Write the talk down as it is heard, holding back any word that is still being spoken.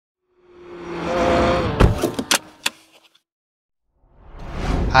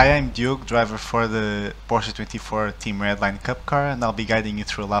Hi, I'm Diogo, driver for the Porsche 24 Team Redline Cup car, and I'll be guiding you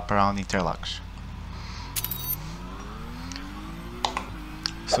through a lap around Interlagos.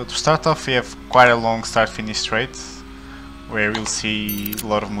 So to start off, we have quite a long start-finish straight, where we'll see a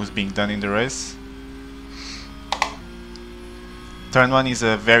lot of moves being done in the race. Turn 1 is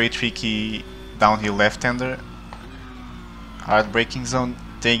a very tricky downhill left-hander, hard braking zone,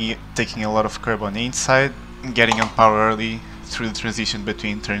 taking a lot of curb on the inside, and getting on power early through the transition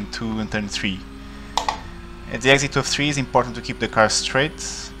between turn 2 and turn 3. At the exit of 3 is important to keep the car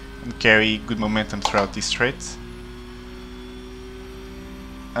straight and carry good momentum throughout this straight.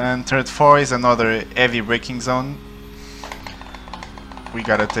 And turn 4 is another heavy braking zone. We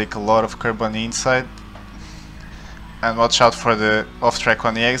gotta take a lot of curb on the inside and watch out for the off track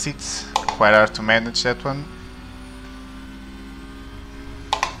on the exit, quite hard to manage that one.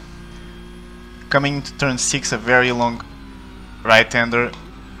 Coming into turn 6, a very long right-hander,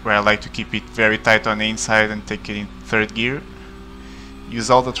 where I like to keep it very tight on the inside and take it in third gear.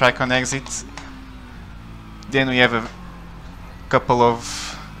 Use all the track on exit. Then we have a couple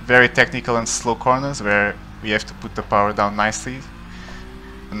of very technical and slow corners where we have to put the power down nicely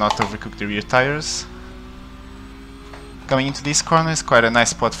and not overcook the rear tires. Coming into this corner is quite a nice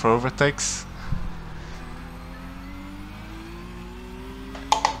spot for overtakes.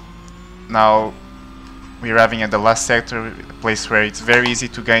 Now we're arriving at the last sector, a place where it's very easy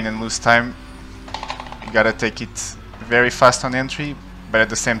to gain and lose time. You gotta take it very fast on entry, but at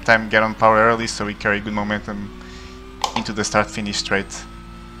the same time get on power early so we carry good momentum into the start-finish straight.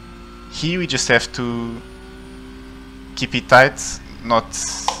 Here we just have to keep it tight, not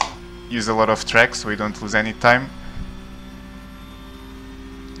use a lot of track so we don't lose any time.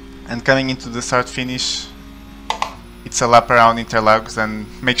 And coming into the start-finish, it's a lap around Interlagos, and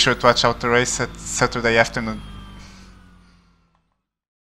make sure to watch out the race at Saturday afternoon.